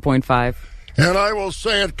 104.5. And I will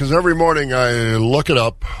say it because every morning I look it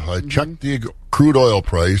up. I check the crude oil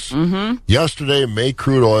price. Yesterday, May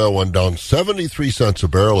crude oil went down 73 cents a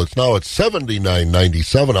barrel. It's now at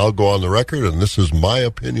 $79.97. I'll go on the record, and this is my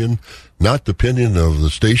opinion, not the opinion of the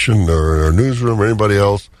station or newsroom or anybody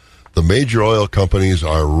else. The major oil companies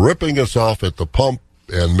are ripping us off at the pump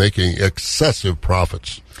and making excessive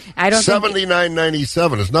profits.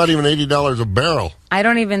 $79.97. It's not even $80 a barrel. I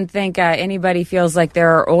don't even think anybody feels like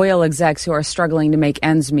there are oil execs who are struggling to make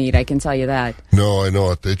ends meet. I can tell you that. No, I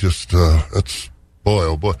know it. They just, it's, boy,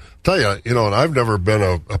 oh boy. Tell you, and I've never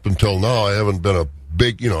been up until now, I haven't been a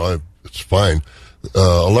big, it's fine,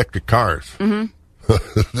 electric cars.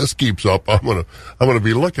 This keeps up. I'm gonna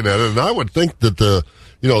be looking at it, and I would think that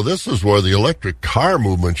this is where the electric car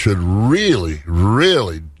movement should really,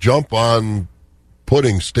 really jump on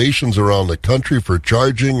putting stations around the country for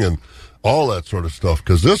charging and all that sort of stuff,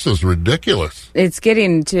 because this is ridiculous. It's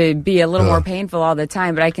getting to be a little more painful all the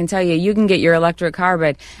time, but I can tell you, you can get your electric car,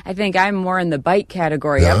 but I think I'm more in the bike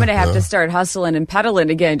category. I'm going to have to start hustling and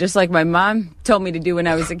pedaling again, just like my mom told me to do when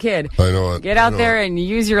I was a kid. I know it. Get out there and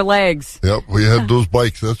use your legs. Yep, we had those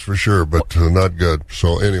bikes, that's for sure, but not good.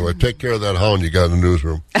 So anyway, take care of that hound you got in the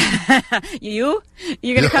newsroom. You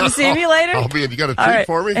going to come see me later? I'll be. You got a treat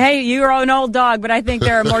for me? Hey, you're an old dog, but I think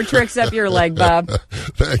there are more tricks up your leg, Bob.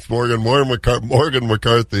 Thanks, Morgan. Morgan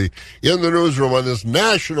McCarthy in the newsroom on this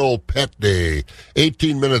National Pet Day,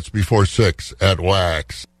 18 minutes before 6 at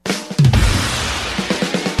Wax.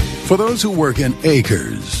 For those who work in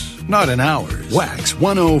acres, not in hours, Wax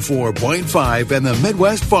 104.5 and the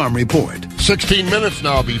Midwest Farm Report. 16 minutes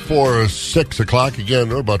now before 6 o'clock. Again,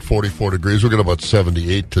 we're about 44 degrees. We'll get about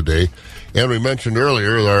 78 today. And we mentioned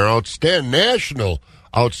earlier our outstanding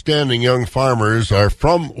young farmers are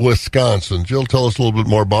from Wisconsin. Jill, tell us a little bit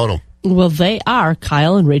more about them. Well, they are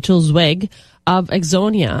Kyle and Rachel Zweig of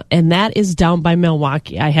Exonia, and that is down by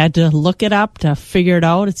Milwaukee. I had to look it up to figure it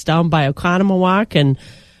out. It's down by Oconomowoc and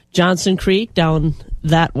Johnson Creek down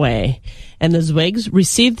that way. And the Zweigs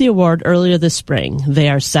received the award earlier this spring. They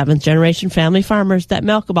are seventh-generation family farmers that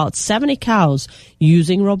milk about 70 cows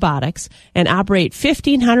using robotics and operate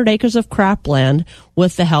 1,500 acres of cropland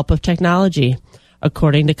with the help of technology.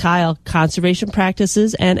 According to Kyle, conservation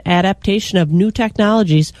practices and adaptation of new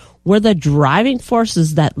technologies were the driving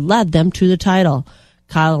forces that led them to the title.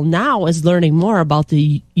 Kyle now is learning more about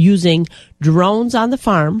the using drones on the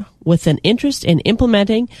farm with an interest in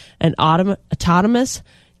implementing an autonomous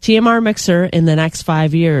TMR mixer in the next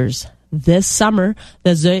 5 years. This summer,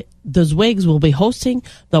 the Zweigs will be hosting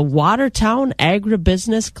the Watertown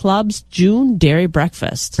Agribusiness Club's June Dairy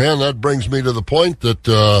Breakfast. And that brings me to the point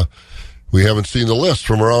that we haven't seen the list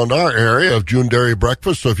from around our area of June Dairy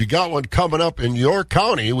Breakfast. So if you got one coming up in your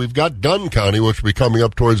county, we've got Dunn County, which will be coming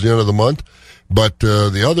up towards the end of the month. But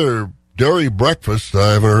the other dairy breakfast,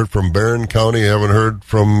 I haven't heard from Barron County. I haven't heard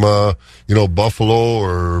from, Buffalo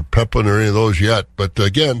or Pepin or any of those yet. But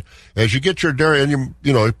again, as you get your dairy, and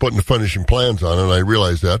you're putting the finishing plans on it, I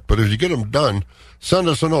realize that. But as you get them done, send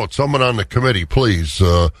us a note. Someone on the committee, please.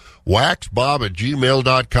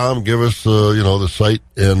 waxbob@gmail.com. Give us, the site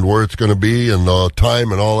and where it's going to be and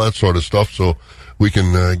time and all that sort of stuff so we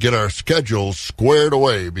can get our schedules squared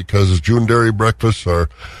away, because June Dairy Breakfasts are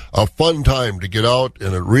a fun time to get out,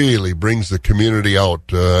 and it really brings the community out.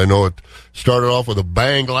 I know it started off with a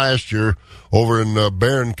bang last year over in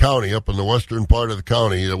Barron County, up in the western part of the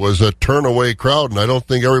county. It was a turn-away crowd, and I don't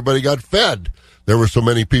think everybody got fed. There were so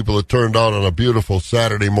many people that turned out on a beautiful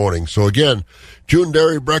Saturday morning. So again, June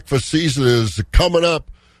Dairy Breakfast season is coming up.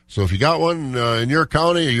 So if you got one in your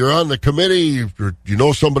county, or you're on the committee, or you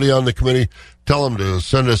know somebody on the committee, tell them to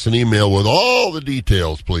send us an email with all the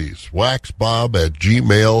details, please.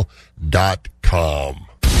 waxbob@gmail.com.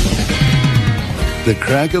 The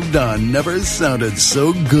crack of dawn never sounded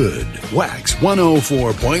so good. Wax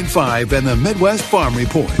 104.5 and the Midwest Farm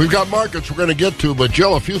Report. We've got markets we're going to get to, but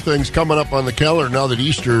Jill, a few things coming up on the calendar now that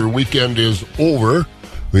Easter weekend is over.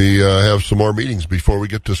 We have some more meetings before we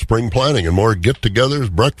get to spring planning and more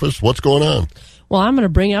get-togethers, breakfast. What's going on? Well, I'm going to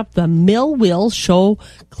bring up the Mill Wheel Show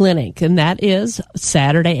Clinic, and that is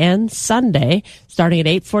Saturday and Sunday, starting at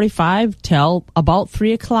 8:45 till about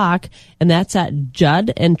 3 o'clock, and that's at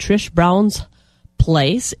Judd and Trish Brown's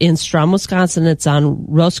place in Strum, Wisconsin. It's on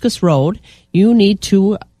Roscus Road. You need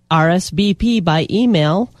to RSVP by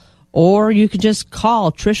email, or you can just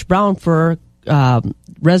call Trish Brown for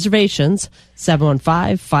reservations,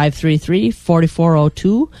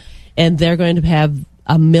 715-533-4402, and they're going to have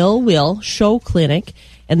a Mill Wheel Show Clinic,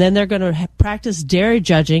 and then they're going to practice dairy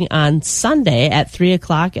judging on Sunday at 3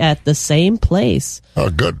 o'clock at the same place.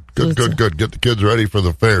 Oh, good. Get the kids ready for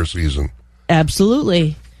the fair season.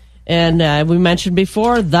 Absolutely. And we mentioned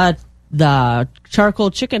before the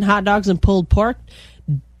charcoal chicken, hot dogs, and pulled pork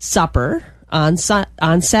supper on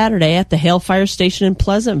Saturday at the Hale Fire Station in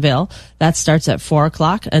Pleasantville. That starts at 4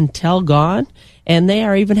 o'clock until gone, and they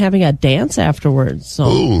are even having a dance afterwards. So.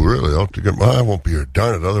 Oh, really? I won't be here.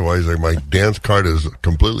 Darn it. Otherwise, my dance card is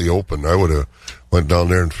completely open. I would have went down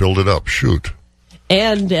there and filled it up. Shoot.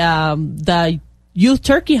 And the youth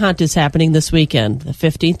turkey hunt is happening this weekend, the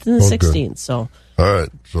 15th and the 16th. So. All right,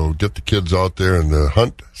 so get the kids out there and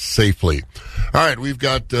hunt safely. All right, we've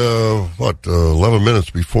got, 11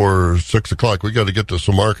 minutes before 6 o'clock. We got to get to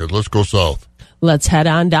some market. Let's go south. Let's head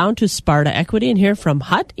on down to Sparta Equity and hear from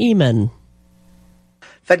Hut Eamon.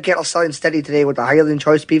 Fed cattle selling steady today with the high-yielding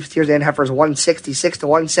choice beef steers and heifers 166 to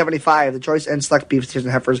 175. The choice and select beef steers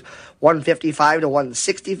and heifers 155 to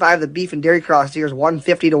 165. The beef and dairy cross steers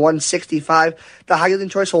 150 to 165. The high-yielding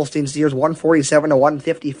choice Holstein steers 147 to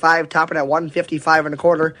 155, topping at 155 and a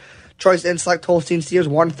quarter. Choice and select Holstein steers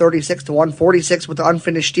 136 to 146 with the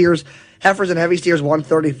unfinished steers. Heifers and heavy steers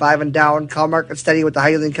 135 and down. Cow market steady with the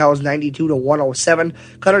high-yielding cows 92 to 107.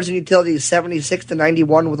 Cutters and utilities 76 to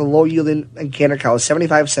 91 with the low-yielding and canner cows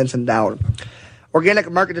 75 cents and down. Organic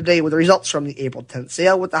market today with the results from the April 10th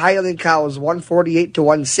sale with the high-yielding cows 148 to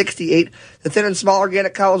 168. The thin and small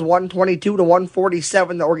organic cows 122 to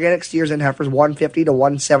 147. The organic steers and heifers 150 to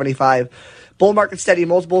 175. Bull market steady.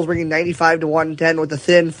 Most bulls bringing 95 to 110 with the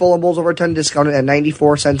thin, full and bulls over a ton discounted at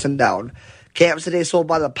 94 cents and down. Calves today sold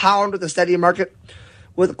by the pound with the steady market,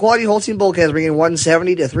 with the quality Holstein bull calves bringing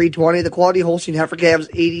 170 to 320. The quality Holstein heifer calves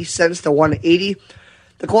 80 cents to 180.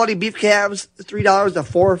 The quality beef calves $3 to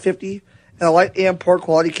 $4.50, and the light and pork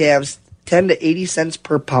quality calves 10 to 80 cents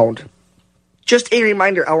per pound. Just a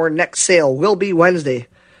reminder, our next sale will be Wednesday,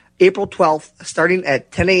 April 12th, starting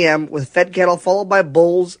at 10 a.m. with fed cattle followed by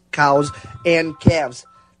bulls, cows, and calves.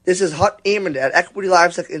 This is Hut Eamon at Equity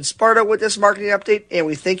Livestock in Sparta with this marketing update, and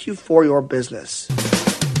we thank you for your business.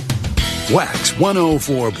 Wax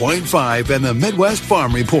 104.5 and the Midwest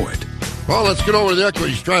Farm Report. Well, let's get over to the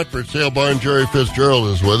Equity Stratford sale barn. Jerry Fitzgerald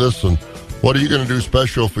is with us, and what are you going to do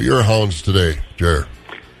special for your hounds today, Jerry?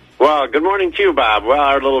 Well, good morning to you, Bob. Well,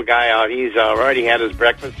 our little guy out, he's already had his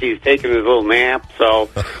breakfast. He's taking his little nap, so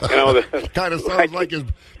kind of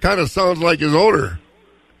sounds like his owner.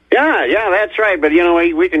 Yeah, that's right. But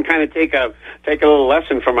we can kind of take a little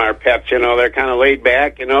lesson from our pets. They're kind of laid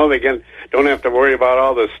back. They don't have to worry about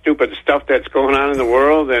all the stupid stuff that's going on in the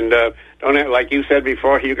world, and don't have, like you said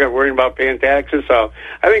before, you got worried about paying taxes. So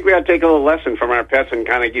I think we ought to take a little lesson from our pets and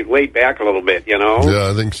kind of get laid back a little bit. Yeah,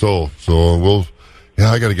 I think so. So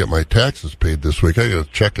I got to get my taxes paid this week. I got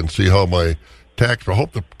to check and see how my I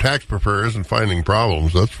hope the tax preparer isn't finding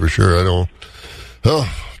problems. That's for sure. I don't.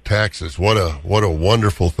 Taxes, what a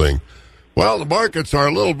wonderful thing. Well, the markets are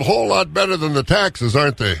a whole lot better than the taxes,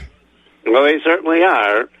 aren't they? Well, they certainly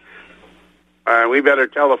are. We better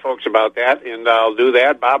tell the folks about that, and I'll do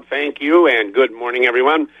that. Bob, thank you, and good morning,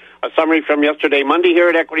 everyone. A summary from yesterday, Monday, here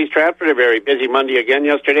at Equity Stratford. A very busy Monday again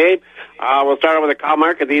yesterday. We'll start out with the cow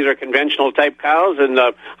market. These are conventional type cows, and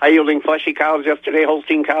high-yielding fleshy cows yesterday.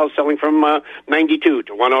 Holstein cows selling from 92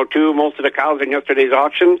 to 102. Most of the cows in yesterday's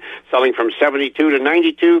auction selling from 72 to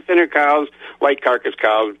 92. Thinner cows, light carcass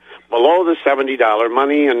cows, below the $70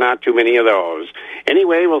 money, and not too many of those.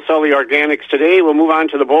 Anyway, we'll sell the organics today. We'll move on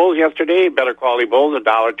to the bulls yesterday. Better quality bulls,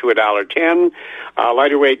 $1 to $1.10.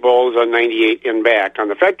 Lighter weight bulls, 98 and back. On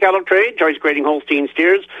the fed cattle trade, choice grading Holstein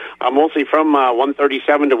steers, mostly from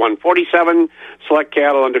 137 to 147. Select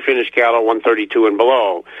cattle, underfinished cattle, 132 and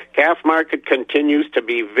below. Calf market continues to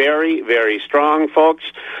be very, very strong, folks.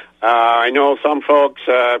 I know some folks,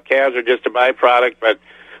 calves are just a byproduct, but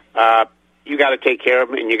you got to take care of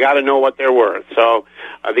them, and you got to know what they're worth. So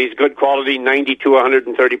these good quality 90 to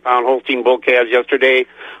 130-pound Holstein bull calves yesterday,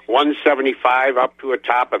 175 up to a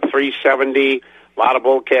top of 370. A lot of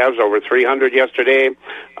bull calves over 300 yesterday.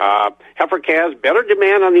 Heifer calves, better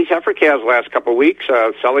demand on these heifer calves last couple of weeks,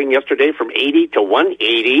 selling yesterday from 80 to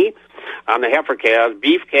 180 on the heifer calves.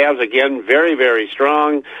 Beef calves, again, very, very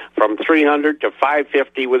strong, from 300 to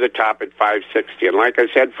 550 with a top at 560. And like I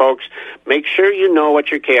said, folks, make sure you know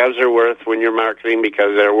what your calves are worth when you're marketing,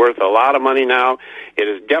 because they're worth a lot of money now. It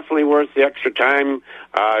is definitely worth the extra time.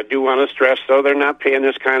 I do want to stress, though, they're not paying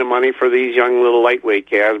this kind of money for these young little lightweight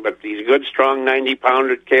calves, but these good, strong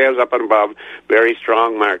 90-pounder calves up and above, very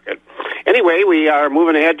strong market. Anyway, we are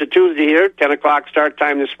moving ahead to Tuesday here, 10 o'clock start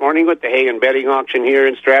time this morning with the hay and bedding auction here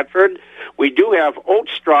in Stratford. We do have oat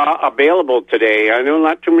straw available today. I know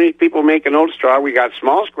not too many people making oat straw. We got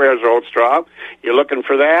small squares of oat straw. You're looking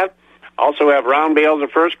for that. Also have round bales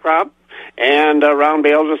of first crop and round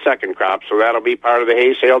bales of second crop. So that'll be part of the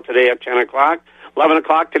hay sale today at 10 o'clock. 11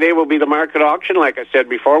 o'clock today will be the market auction. Like I said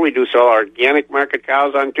before, we do sell organic market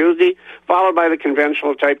cows on Tuesday, followed by the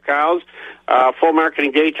conventional type cows. Full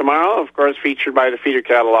marketing day tomorrow, of course, featured by the feeder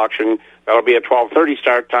cattle auction. That'll be at 12:30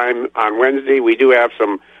 start time on Wednesday. We do have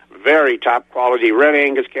some very top quality red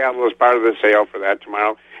Angus cattle as part of the sale for that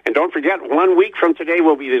tomorrow. And don't forget, 1 week from today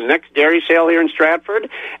will be the next dairy sale here in Stratford.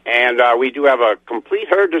 And we do have a complete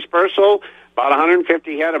herd dispersal, about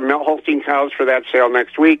 150 head of Holstein cows for that sale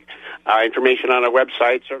next week. Information on our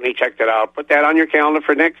website. Certainly check that out. Put that on your calendar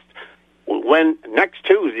for next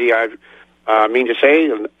Tuesday, I mean to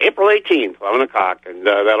say, April 18th, 11 o'clock. And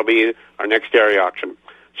that'll be our next dairy auction.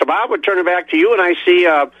 So, Bob, we'll turn it back to you. And I see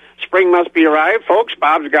spring must be arrived, folks.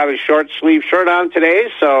 Bob's got his short sleeve shirt on today.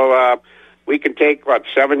 So we can take,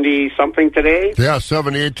 70-something today? Yeah,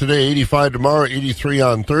 78 today, 85 tomorrow, 83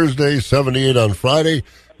 on Thursday, 78 on Friday.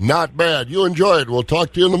 Not bad. You enjoy it. We'll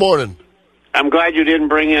talk to you in the morning. I'm glad you didn't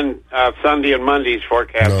bring in Sunday and Monday's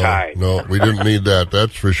forecast high. No, we didn't need that.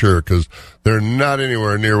 That's for sure, because they're not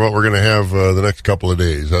anywhere near what we're going to have the next couple of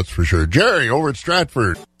days. That's for sure. Jerry, over at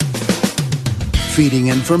Stratford. Feeding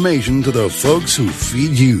information to the folks who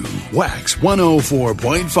feed you. Wax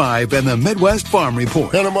 104.5 and the Midwest Farm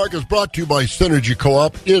Report. Hannah Mark is brought to you by Synergy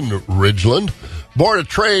Co-op in Ridgeland. Board of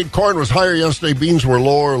Trade, corn was higher yesterday. Beans were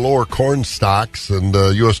lower corn stocks, and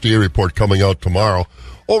USDA report coming out tomorrow.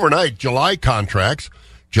 Overnight, July contracts.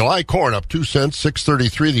 July corn up 2 cents,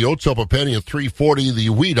 $6.33. The oats up a penny at $3.40. The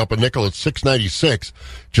wheat up a nickel at $6.96.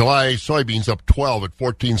 July soybeans up 12 at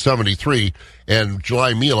 $14.73. And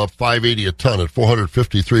July meal up $5.80 a ton at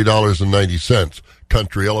 $453.90.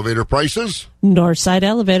 Country elevator prices. Northside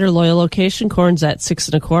Elevator, Loyal location, corn's at 6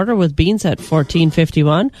 1/4 with beans at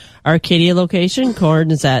 $14.51. Arcadia location, corn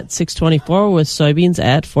is at $6.24 with soybeans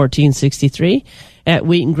at $14.63. At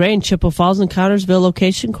Wheat and Grain, Chippewa Falls and Connorsville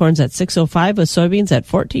location, corn's at $6.05 with soybeans at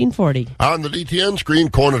 $14.40. On the DTN screen,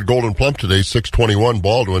 corn at Golden Plump today, $6.21.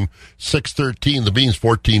 Baldwin, $6.13. The beans,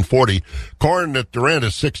 $14.40. Corn at Durant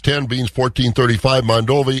is $6.10. Beans, $14.35.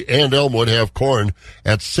 Mondovi and Elmwood have corn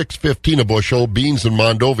at $6.15 a bushel. Beans in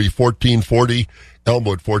Mondovi, $14.40.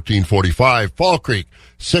 Elmwood, $14.45. Fall Creek,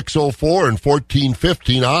 $6.04 and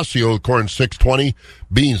 $14.15. Osseo, corn, $6.20.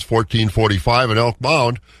 Beans, $14.45. And Elk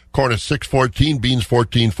Mound, corn is $6.14, beans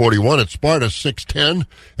 $14.41. At Sparta, $6.10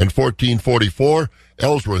 and $14.44.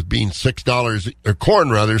 Ellsworth, beans $6,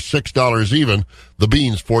 corn rather, $6 even. The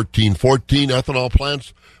beans $14.14. Ethanol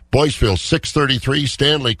plants, Boyceville $6.33.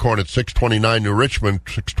 Stanley corn at $6.29. New Richmond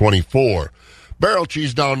 $6.24. Barrel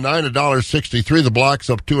cheese down $9, $1.63. The block's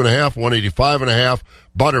up 2.5, 185.5.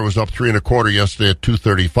 Butter was up 3 1/4 yesterday at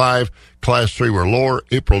 $2.35. Class 3 were lower.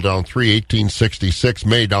 April down 3, 18.66.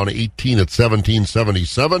 May down 18 at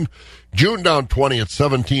 17.77. June down 20 at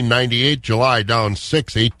 17.98. July down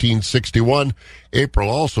 6, 18.61. April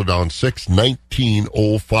also down 6,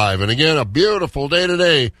 19.05. And again, a beautiful day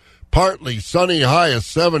today. Partly sunny, high of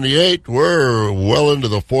 78. We're well into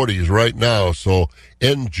the 40s right now, so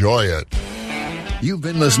enjoy it. You've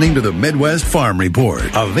been listening to the Midwest Farm Report,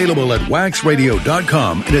 available at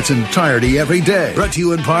waxradio.com in its entirety every day. Brought to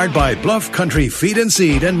you in part by Bluff Country Feed and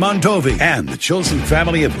Seed in Mondovi and the Chilson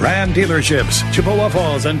family of brand dealerships, Chippewa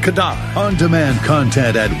Falls and Cadott. On-demand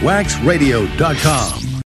content at waxradio.com.